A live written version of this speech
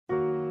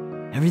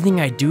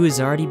Everything I do has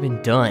already been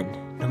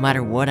done. No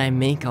matter what I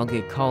make, I'll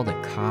get called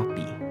a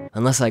copy.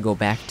 Unless I go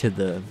back to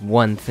the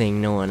one thing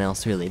no one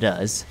else really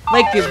does.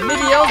 Making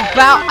videos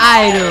about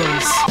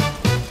items!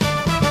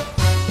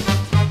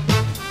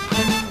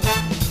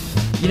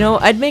 You know,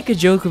 I'd make a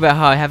joke about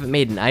how I haven't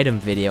made an item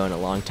video in a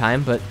long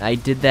time, but I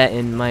did that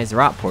in my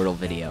Zarot Portal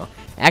video.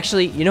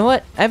 Actually, you know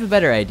what? I have a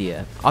better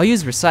idea. I'll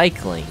use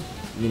recycling.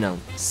 You know,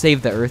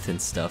 save the earth and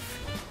stuff.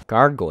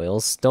 Gargoyle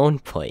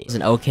Stoneplate is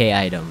an okay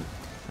item.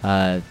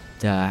 I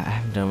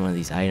haven't done one of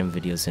these item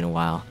videos in a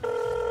while.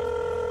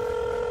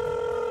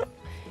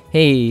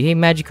 Hey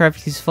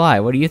Magikarp's Fly,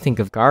 what do you think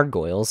of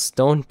Gargoyle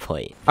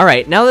Stoneplate?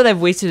 Alright, now that I've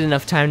wasted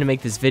enough time to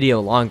make this video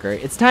longer,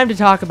 it's time to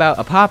talk about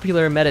a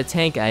popular meta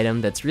tank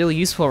item that's really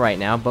useful right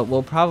now, but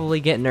will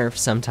probably get nerfed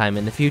sometime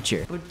in the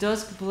future. But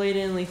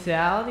Duskblade and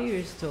Lethality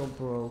are still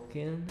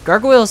broken.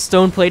 Gargoyle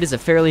Stoneplate is a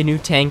fairly new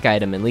tank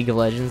item in League of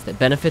Legends that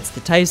benefits the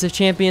types of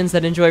champions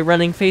that enjoy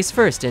running face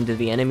first into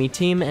the enemy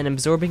team and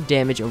absorbing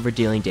damage over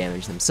dealing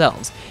damage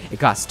themselves. It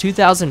costs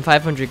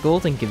 2,500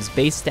 gold and gives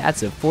base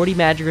stats of 40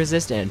 magic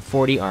resist and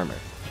 40 armor.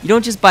 You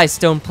don't just buy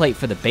Stoneplate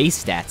for the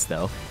base stats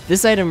though.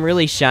 This item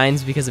really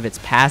shines because of its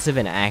passive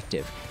and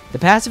active. The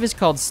passive is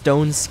called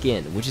Stone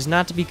Skin, which is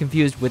not to be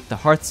confused with the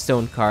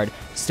Hearthstone card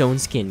Stone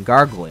Skin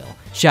Gargoyle.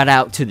 Shout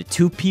out to the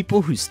 2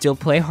 people who still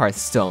play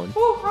Hearthstone.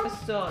 Ooh,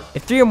 Hearthstone.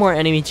 If 3 or more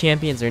enemy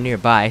champions are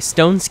nearby,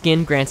 Stone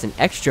Skin grants an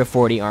extra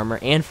 40 armor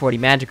and 40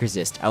 magic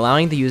resist,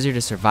 allowing the user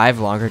to survive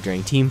longer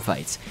during team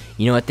fights.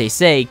 You know what they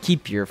say,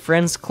 keep your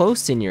friends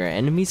close and your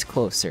enemies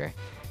closer.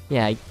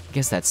 Yeah, I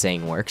guess that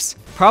saying works.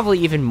 Probably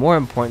even more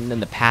important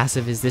than the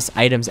passive is this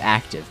item's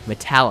active,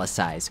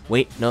 Metallicize.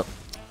 Wait, no,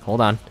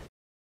 hold on.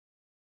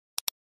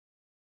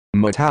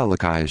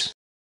 Metallicize.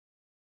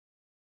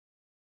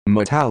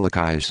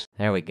 Metallicize.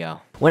 There we go.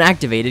 When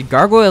activated,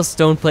 Gargoyle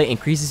Stoneplate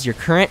increases your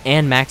current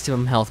and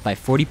maximum health by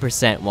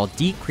 40% while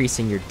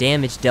decreasing your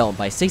damage dealt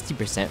by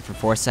 60% for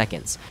 4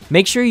 seconds.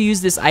 Make sure you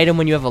use this item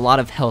when you have a lot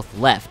of health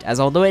left,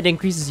 as although it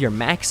increases your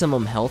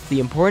maximum health,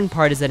 the important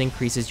part is that it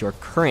increases your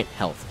current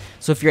health.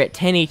 So if you're at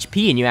 10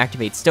 HP and you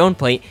activate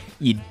Stoneplate,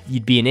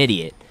 you'd be an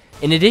idiot.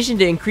 In addition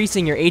to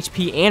increasing your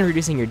HP and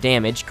reducing your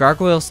damage,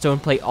 Gargoyle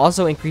Stoneplate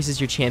also increases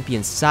your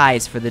champion's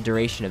size for the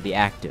duration of the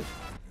active.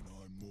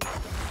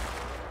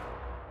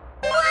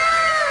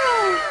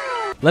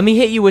 Let me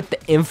hit you with the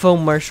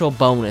infomercial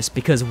bonus,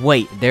 because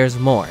wait, there's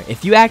more.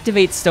 If you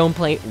activate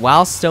Stoneplate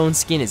while Stone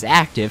Skin is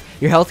active,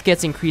 your health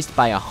gets increased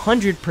by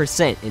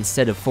 100%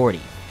 instead of 40.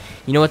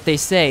 You know what they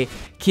say,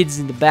 kids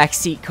in the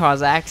backseat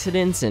cause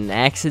accidents, and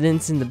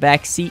accidents in the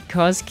backseat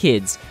cause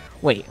kids.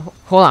 Wait,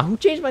 hold on, who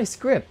changed my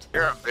script?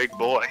 You're a big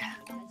boy.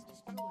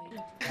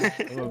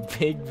 I'm a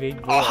big boy.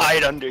 I'll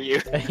hide under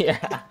you.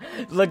 Yeah.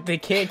 Look, they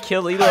can't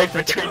kill either. Hide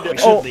between the... We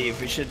should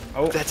leave, we should...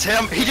 Oh. That's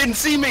him! He didn't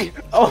see me!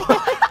 Oh!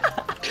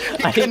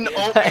 He couldn't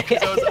open me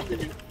because I was under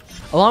you.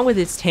 Along with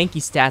its tanky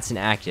stats and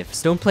active,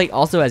 Stoneplate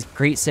also has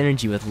great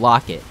synergy with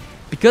Locket.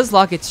 Because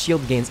Locket's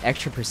shield gains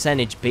extra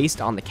percentage based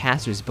on the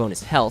caster's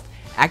bonus health,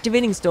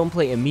 activating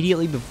Stoneplate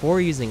immediately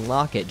before using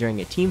Locket during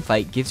a team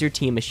fight gives your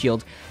team a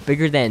shield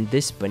bigger than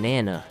this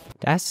banana.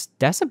 That's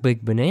a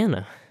big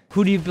banana.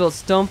 Who do you build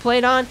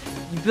Stoneplate on?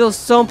 You build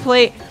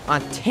Stoneplate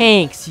on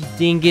tanks, you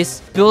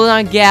dingus. Build it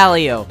on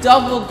Galio.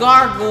 Double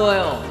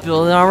Gargoyle.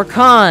 Build it on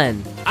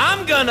Rakan.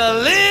 I'm gonna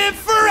live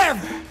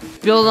forever.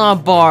 Build it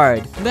on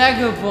Bard.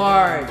 Mega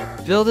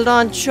Bard. Build it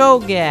on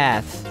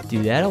cho'gath.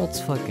 Dude, that ult's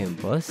fucking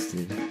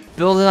busted.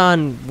 Build it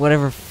on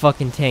whatever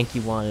fucking tank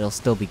you want, it'll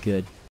still be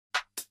good.